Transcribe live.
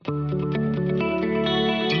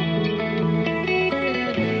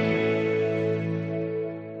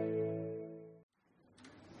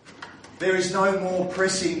There is no more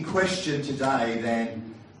pressing question today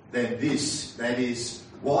than this. That is,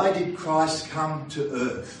 why did Christ come to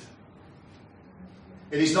earth?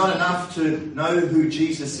 It is not enough to know who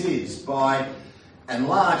Jesus is. By and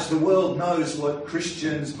large, the world knows what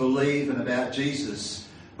Christians believe and about Jesus.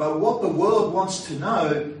 But what the world wants to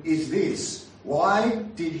know is this: why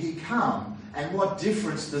did he come, and what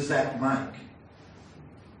difference does that make?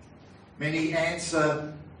 Many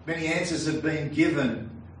answers have been given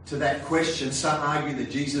to that question. Some argue that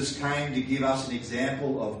Jesus came to give us an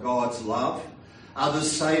example of God's love.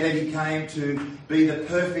 Others say that he came to be the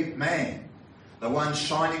perfect man, the one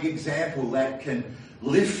shining example that can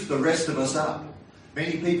lift the rest of us up.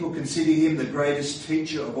 Many people consider him the greatest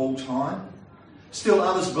teacher of all time. Still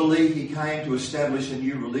others believe he came to establish a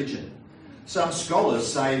new religion. Some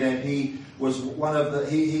scholars say that he was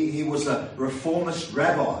he was a reformist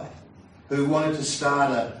rabbi who wanted to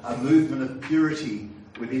start a movement of purity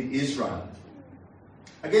within Israel.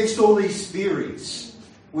 Against all these theories,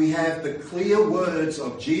 we have the clear words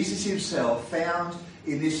of Jesus himself found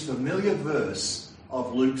in this familiar verse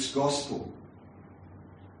of Luke's Gospel.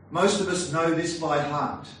 Most of us know this by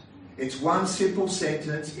heart. It's one simple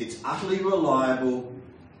sentence, it's utterly reliable,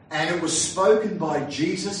 and it was spoken by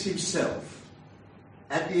Jesus himself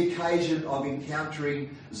at the occasion of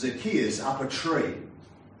encountering Zacchaeus up a tree.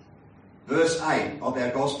 Verse 10 of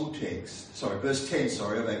our Gospel text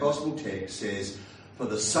says, "For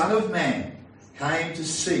the Son of Man came to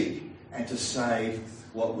seek and to save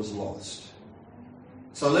what was lost."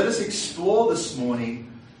 So let us explore this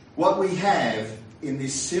morning what we have in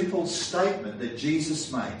this simple statement that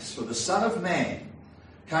Jesus makes. For the Son of Man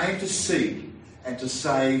came to seek and to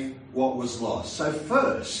save what was lost. So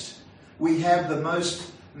first, we have the most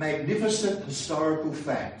magnificent historical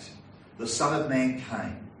fact. The Son of Man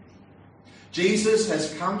came. Jesus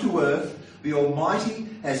has come to earth. The Almighty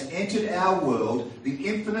has entered our world. The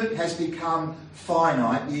infinite has become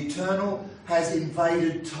finite. The eternal has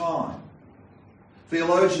invaded time.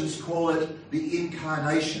 Theologians call it the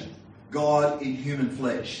incarnation, God in human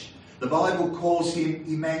flesh. The Bible calls him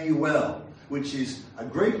Emmanuel, which is a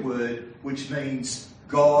Greek word which means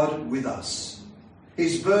God with us.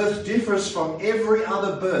 His birth differs from every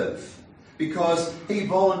other birth because he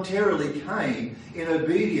voluntarily came in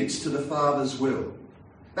obedience to the Father's will.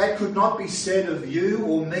 That could not be said of you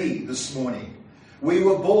or me this morning. We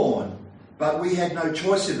were born, but we had no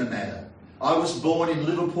choice in the matter. I was born in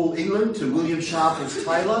Liverpool, England, to William Sharples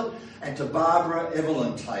Taylor and to Barbara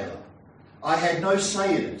Evelyn Taylor. I had no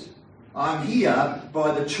say in it. I'm here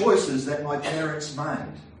by the choices that my parents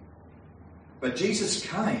made. But Jesus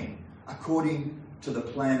came according to the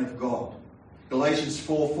plan of God. Galatians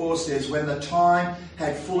 4:4 says, "When the time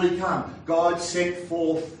had fully come, God sent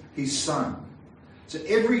forth his Son." So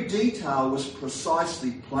every detail was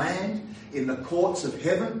precisely planned in the courts of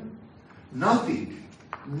heaven. Nothing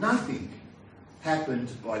happened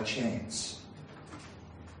by chance.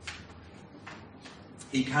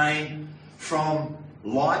 He came from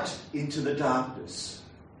light into the darkness.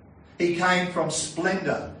 He came from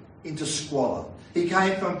splendour into squalor. He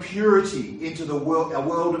came from purity into a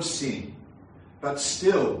world of sin. But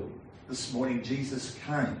still, this morning, Jesus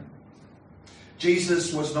came.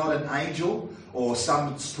 Jesus was not an angel or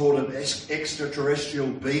some sort of extraterrestrial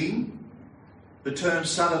being. The term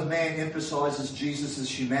Son of Man emphasises Jesus'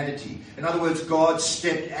 humanity. In other words, God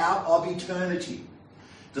stepped out of eternity,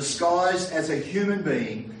 disguised as a human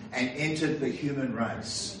being, and entered the human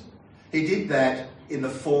race. He did that in the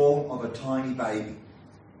form of a tiny baby.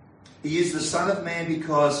 He is the Son of Man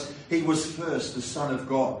because he was first the Son of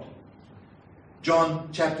God. John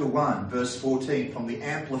chapter 1, verse 14 from the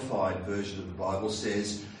Amplified version of the Bible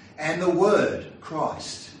says, "And the Word,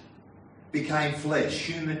 Christ, became flesh,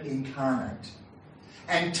 human incarnate,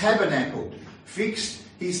 and tabernacled, fixed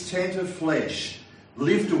his tent of flesh,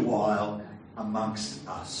 lived a while amongst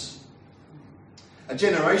us." A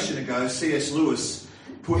generation ago, C.S. Lewis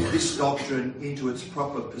put this doctrine into its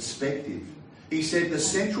proper perspective. He said the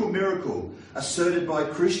central miracle asserted by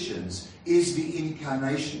Christians is the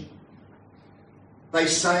incarnation. They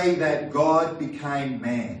say that God became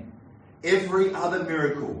man. Every other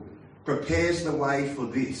miracle prepares the way for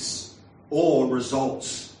this or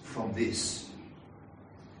results from this.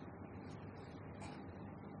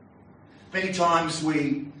 Many times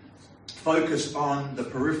we focus on the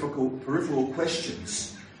peripheral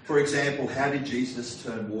questions. For example, how did Jesus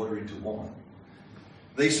turn water into wine?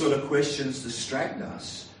 These sort of questions distract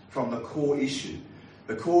us from the core issue.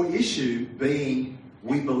 The core issue being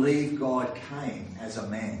we believe God came as a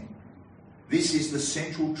man. This is the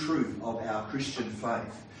central truth of our Christian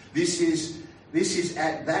faith. It is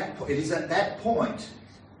at that point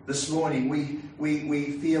This morning we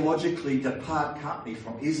theologically depart company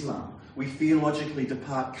from Islam. We theologically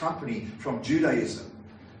depart company from Judaism.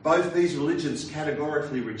 Both these religions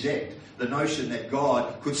categorically reject the notion that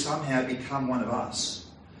God could somehow become one of us.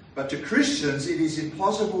 But to Christians, it is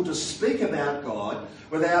impossible to speak about God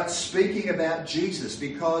without speaking about Jesus,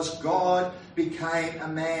 because God became a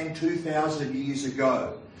man 2,000 years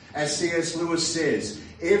ago. As C.S. Lewis says,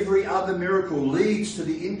 every other miracle leads to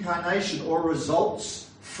the incarnation or results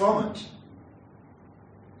from it.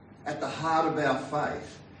 At the heart of our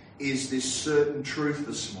faith is this certain truth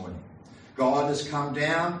this morning. God has come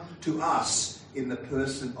down to us in the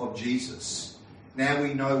person of Jesus. Now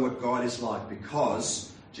we know what God is like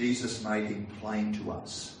because Jesus made him plain to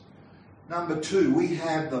us. Number two, we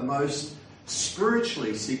have the most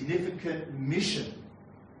spiritually significant mission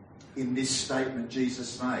in this statement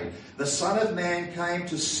Jesus made. The Son of Man came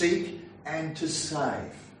to seek and to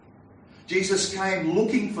save. Jesus came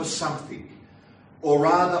looking for something. Or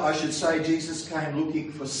rather, I should say, Jesus came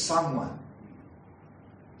looking for someone.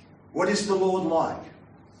 What is the Lord like?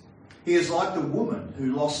 He is like the woman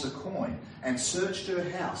who lost a coin and searched her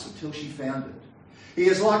house until she found it. He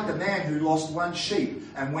is like the man who lost one sheep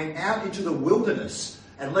and went out into the wilderness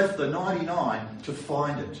and left the 99 to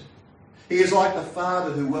find it. He is like the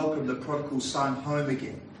father who welcomed the prodigal son home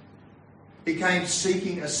again. He came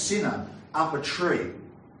seeking a sinner up a tree.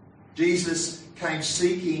 Jesus came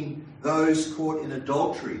seeking those caught in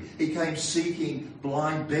adultery. He came seeking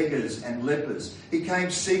blind beggars and lepers. He came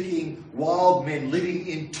seeking wild men living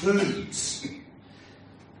in tombs.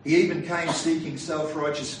 He even came seeking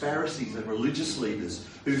self-righteous Pharisees and religious leaders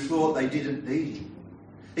who thought they didn't need him.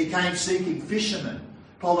 He came seeking fishermen,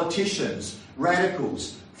 politicians,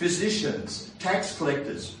 radicals, physicians, tax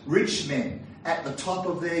collectors, rich men at the top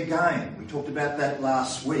of their game. We talked about that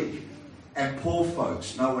last week. And poor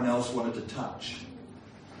folks no one else wanted to touch.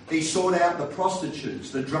 He sought out the prostitutes,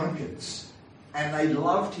 the drunkards, and they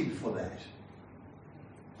loved him for that.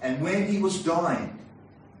 And when he was dying,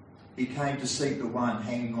 he came to seek the one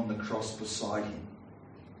hanging on the cross beside him.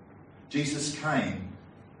 Jesus came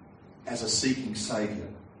as a seeking Saviour.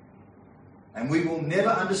 And we will never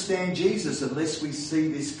understand Jesus unless we see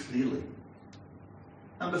this clearly.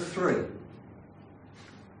 Number three,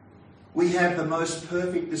 we have the most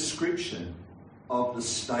perfect description of the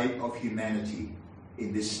state of humanity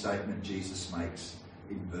in this statement Jesus makes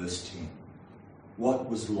in verse 10. What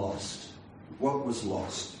was lost? What was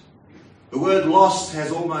lost? The word lost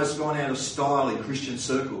has almost gone out of style in Christian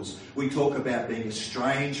circles. We talk about being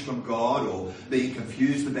estranged from God or being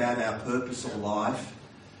confused about our purpose of life,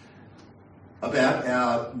 about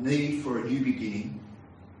our need for a new beginning.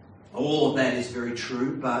 All of that is very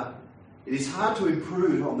true, but it is hard to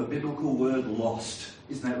improve on the biblical word lost.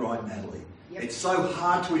 Isn't that right, Natalie? Yep. It's so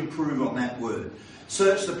hard to improve on that word.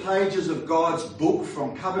 Search the pages of God's book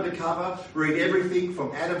from cover to cover. Read everything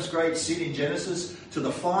from Adam's great sin in Genesis to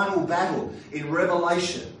the final battle in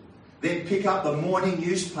Revelation. Then pick up the morning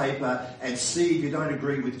newspaper and see if you don't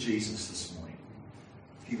agree with Jesus this morning.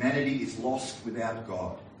 Humanity is lost without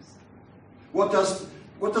God. What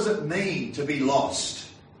does it mean to be lost?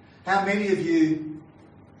 How many of you,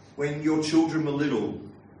 when your children were little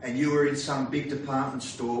and you were in some big department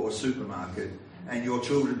store or supermarket and your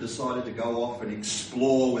children decided to go off and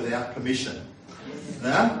explore without permission,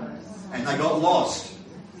 no? And they got lost?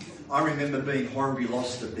 I remember being horribly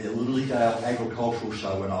lost at the Lilydale Agricultural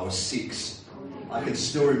Show when I was 6. I can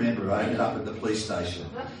still remember. I ended up at the police station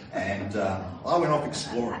and I went off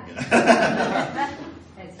exploring. You know?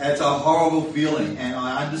 It's a horrible feeling, and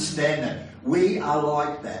I understand that. We are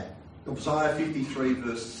like that. Isaiah 53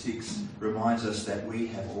 verse 6 reminds us that we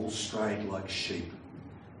have all strayed like sheep.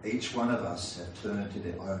 Each one of us have turned to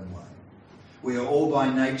their own way. We are all by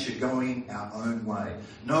nature going our own way.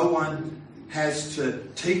 No one has to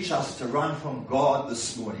teach us to run from God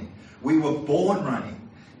this morning. We were born running,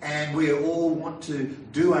 and we all want to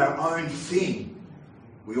do our own thing.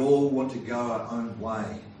 We all want to go our own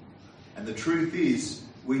way. And the truth is,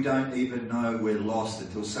 we don't even know we're lost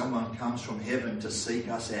until someone comes from heaven to seek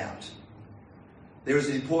us out. There is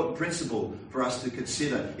an important principle for us to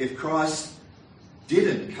consider. If Christ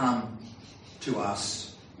didn't come to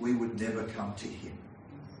us, we would never come to him.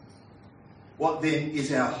 What then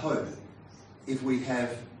is our hope if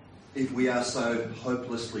we are so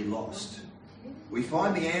hopelessly lost? We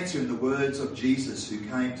find the answer in the words of Jesus, who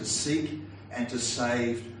came to seek and to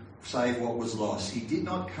save what was lost. He did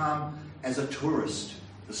not come as a tourist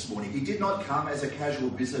this morning. He did not come as a casual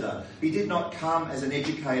visitor. He did not come as an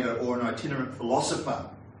educator or an itinerant philosopher.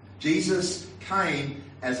 Jesus came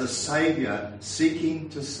as a saviour seeking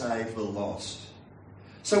to save the lost.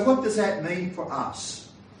 So what does that mean for us?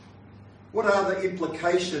 What are the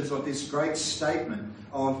implications of this great statement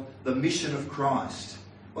of the mission of Christ?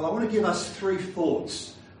 Well, I want to give us 3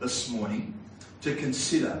 thoughts this morning to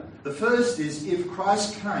consider. The first is, if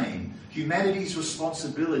Christ came, humanity's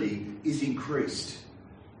responsibility is increased.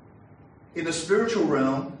 In the spiritual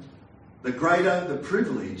realm, the greater the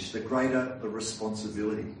privilege, the greater the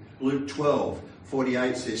responsibility. Luke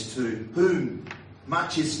 12:48 says, "To whom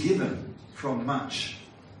much is given, from much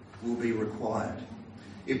will be required."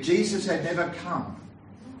 If Jesus had never come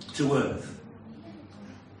to earth,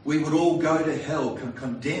 we would all go to hell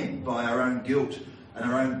condemned by our own guilt and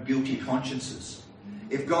our own guilty consciences.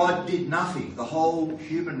 If God did nothing, the whole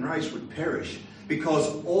human race would perish, because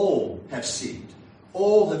all have sinned.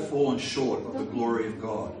 All have fallen short of the glory of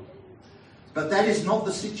God. But that is not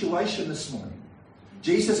the situation this morning.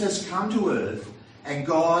 Jesus has come to earth and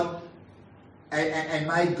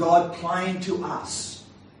made God plain to us.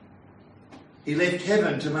 He left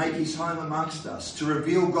heaven to make his home amongst us, to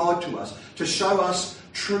reveal God to us, to show us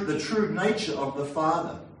the true nature of the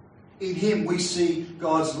Father. In him we see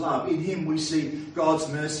God's love. In him we see God's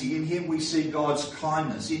mercy. In him we see God's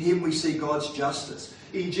kindness. In him we see God's justice.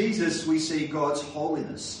 In Jesus we see God's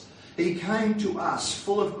holiness. He came to us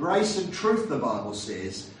full of grace and truth, the Bible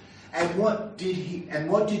says. And what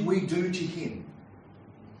did we do to him?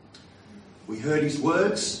 We heard his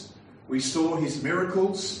words. We saw his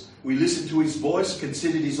miracles. We listened to his voice,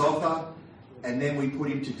 considered his offer, and then we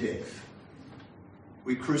put him to death.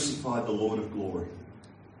 We crucified the Lord of glory.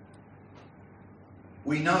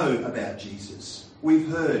 We know about Jesus. We've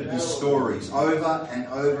heard his stories over and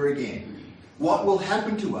over again. What will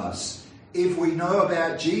happen to us if we know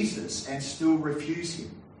about Jesus and still refuse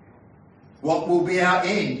him? What will be our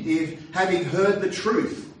end if, having heard the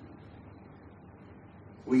truth,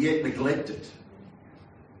 we yet neglect it?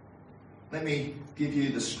 Let me give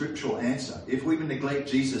you the scriptural answer. If we neglect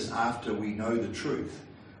Jesus after we know the truth,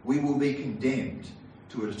 we will be condemned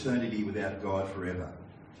to an eternity without God forever.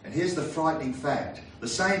 And here's the frightening fact. The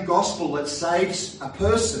same gospel that saves a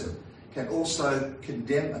person can also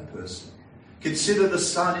condemn a person. Consider the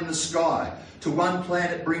sun in the sky. To one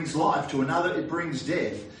plant it brings life, to another it brings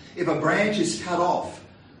death. If a branch is cut off,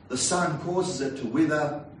 the sun causes it to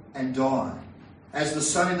wither and die. As the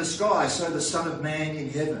sun in the sky, so the Son of Man in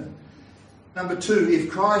heaven. Number 2, if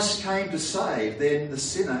Christ came to save, then the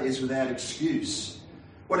sinner is without excuse.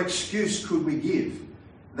 What excuse could we give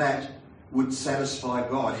that would satisfy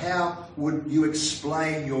God? How would you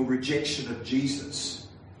explain your rejection of Jesus?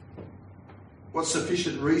 What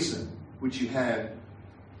sufficient reason would you have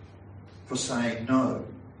for saying no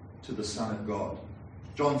to the Son of God?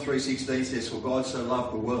 John 3:16 says, "For God so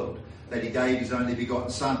loved the world that he gave his only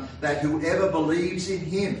begotten Son, that whoever believes in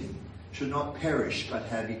him should not perish but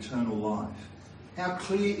have eternal life." How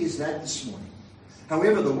clear is that this morning?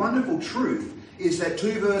 However, the wonderful truth is that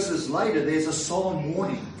 2 verses later there's a solemn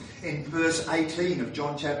warning. In verse 18 of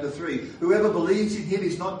John chapter 3, "Whoever believes in him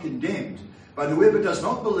is not condemned, but whoever does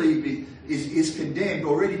not believe is condemned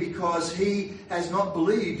already, because he has not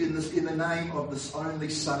believed in the name of the only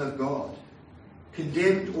Son of God."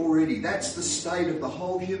 Condemned already. That's the state of the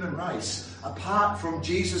whole human race. Apart from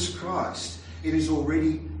Jesus Christ, it is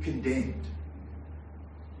already condemned.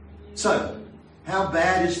 So, how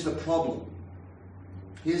bad is the problem?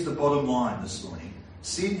 Here's the bottom line this morning.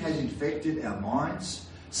 Sin has infected our minds.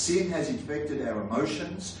 Sin has infected our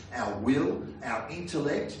emotions, our will, our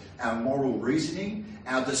intellect, our moral reasoning,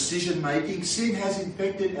 our decision-making. Sin has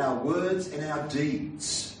infected our words and our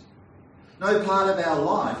deeds. No part of our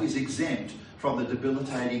life is exempt from the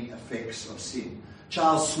debilitating effects of sin.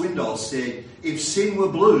 Charles Swindoll said, "If sin were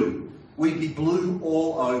blue, we'd be blue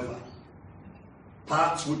all over.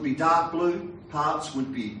 Parts would be dark blue, parts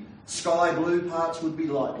would be sky blue, parts would be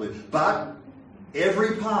light blue. But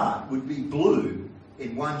every part would be blue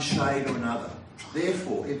in one shade or another.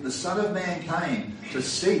 Therefore, if the Son of Man came to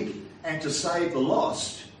seek and to save the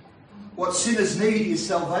lost, what sinners need is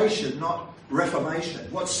salvation, not reformation.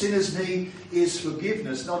 What sinners need is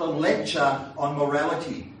forgiveness, not a lecture on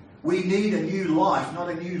morality. We need a new life, not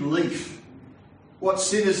a new leaf. What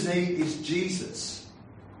sinners need is Jesus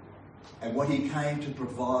and what he came to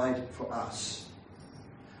provide for us.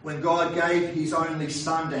 When God gave his only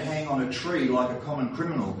Son to hang on a tree like a common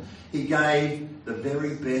criminal, he gave the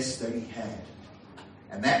very best that he had.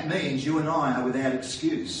 And that means you and I are without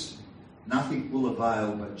excuse. Nothing will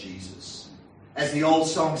avail but Jesus. As the old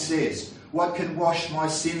song says, "What can wash my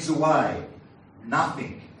sins away?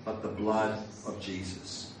 Nothing but the blood of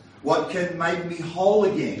Jesus." What can make me whole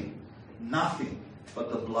again? Nothing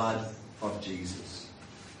but the blood of Jesus.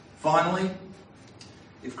 Finally,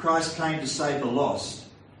 if Christ came to save the lost,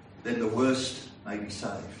 then the worst may be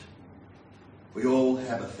saved. We all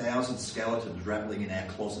have 1,000 skeletons rattling in our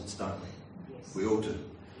closets, don't we? Yes. We all do.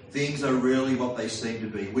 Things are really what they seem to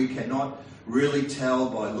be. We cannot really tell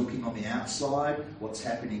by looking on the outside what's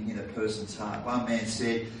happening in a person's heart. One man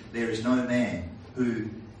said, there is no man who,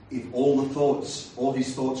 if all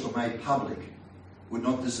his thoughts were made public, would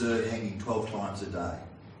not deserve hanging 12 times a day.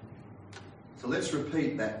 So let's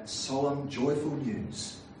repeat that solemn, joyful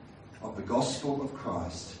news of the gospel of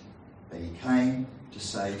Christ, that he came to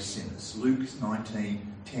save sinners. Luke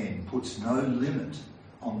 19:10 puts no limit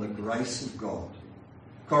on the grace of God.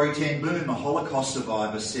 Corrie ten Boom, a Holocaust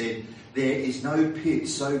survivor, said, there is no pit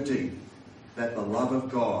so deep that the love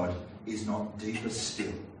of God is not deeper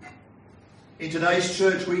still. In today's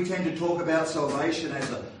church, we tend to talk about salvation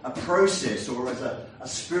as a process or as a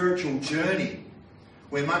spiritual journey.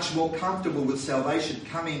 We're much more comfortable with salvation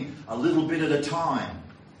coming a little bit at a time.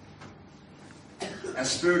 Our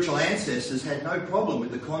spiritual ancestors had no problem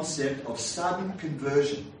with the concept of sudden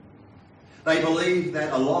conversion. They believed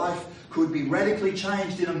that a life could be radically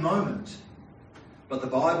changed in a moment. But the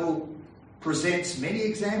Bible presents many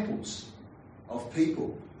examples of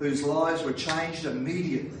people whose lives were changed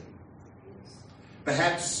immediately.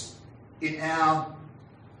 Perhaps in our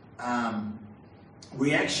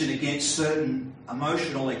reaction against certain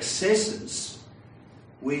emotional excesses,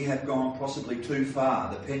 we have gone possibly too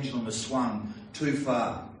far. The pendulum has swung too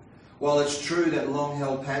far. While it's true that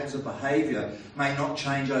long-held patterns of behaviour may not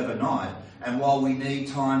change overnight, and while we need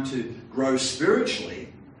time to grow spiritually,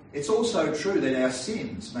 it's also true that our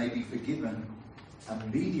sins may be forgiven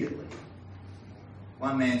immediately.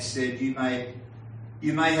 One man said, you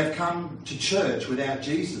may have come to church without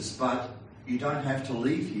Jesus, but you don't have to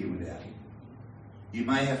leave here without him. You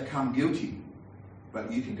may have come guilty,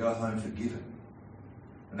 but you can go home forgiven.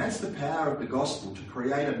 And that's the power of the gospel, to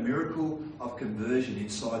create a miracle of conversion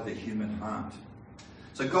inside the human heart.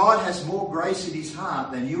 So God has more grace in his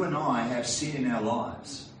heart than you and I have sin in our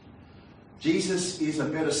lives. Jesus is a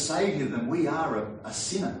better Saviour than we are a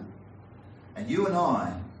sinner. And you and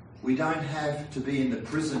I, we don't have to be in the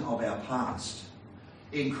prison of our past.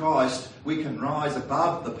 In Christ, we can rise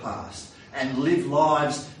above the past and live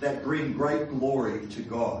lives that bring great glory to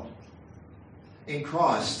God. In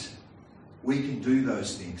Christ, we can do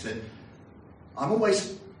those things. And I'm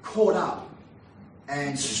always caught up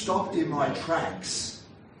and stopped in my tracks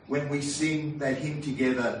when we sing that hymn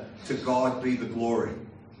together, To God Be the Glory.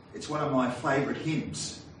 It's one of my favourite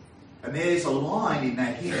hymns. And there's a line in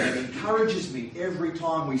that hymn that encourages me every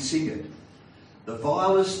time we sing it. The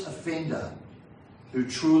vilest offender who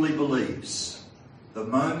truly believes, the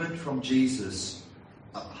moment from Jesus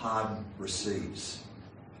a pardon receives.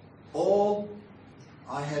 All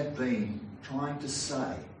I have been trying to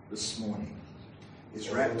say this morning is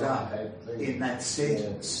wrapped up in that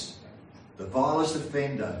sentence. The vilest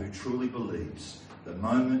offender who truly believes, the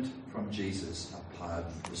moment from Jesus a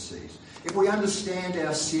pardon receives. If we understand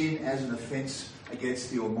our sin as an offence against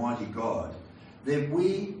the Almighty God, then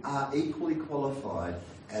we are equally qualified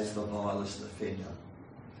as the vilest offender.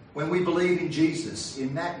 When we believe in Jesus,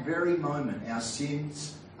 in that very moment our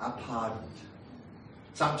sins are pardoned.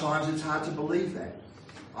 Sometimes it's hard to believe that.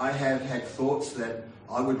 I have had thoughts that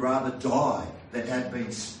I would rather die than have been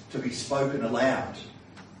to be spoken aloud.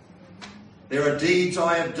 There are deeds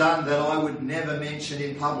I have done that I would never mention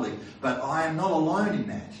in public, but I am not alone in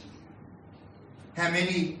that. How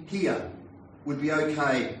many here would be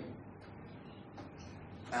okay?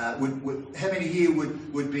 How many here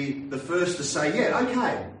would be the first to say, yeah,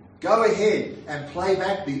 okay, go ahead and play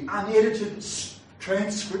back the unedited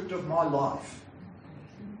transcript of my life?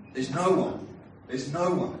 There's no one. There's no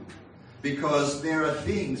one. Because there are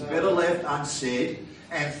things better left unsaid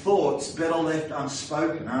and thoughts better left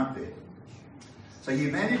unspoken, aren't there? So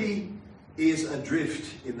humanity is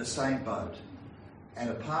adrift in the same boat. And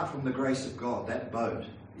apart from the grace of God, that boat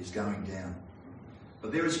is going down.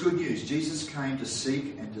 But there is good news. Jesus came to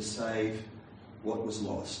seek and to save what was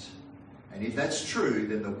lost. And if that's true,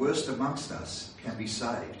 then the worst amongst us can be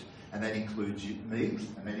saved. And that includes me,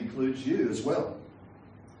 and that includes you as well.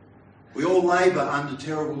 We all labour under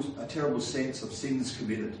a terrible sense of sins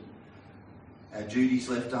committed. Our duties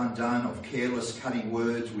left undone, of careless, cutting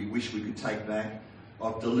words we wish we could take back,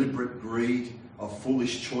 of deliberate greed, of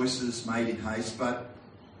foolish choices made in haste. But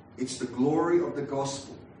it's the glory of the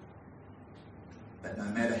gospel that no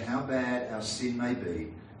matter how bad our sin may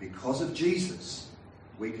be, because of Jesus,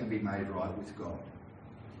 we can be made right with God.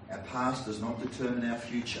 Our past does not determine our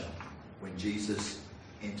future when Jesus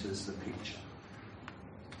enters the picture.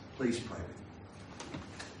 Please pray with me.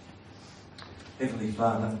 Heavenly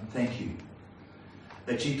Father, thank you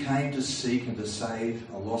that you came to seek and to save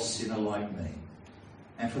a lost sinner like me.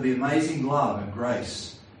 and for the amazing love and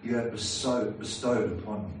grace you have bestowed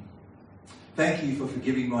upon me. Thank you for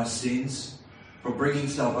forgiving my sins, for bringing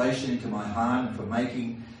salvation into my heart, and for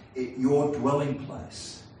making it your dwelling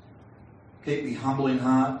place. Keep me humble in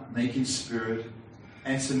heart, meek in spirit,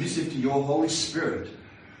 and submissive to your Holy Spirit.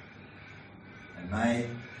 And may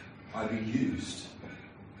I be used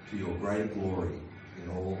to your great glory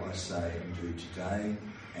in all I say and do today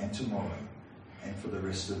and tomorrow and for the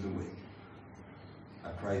rest of the week. I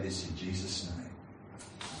pray this in Jesus' name.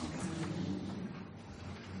 Amen.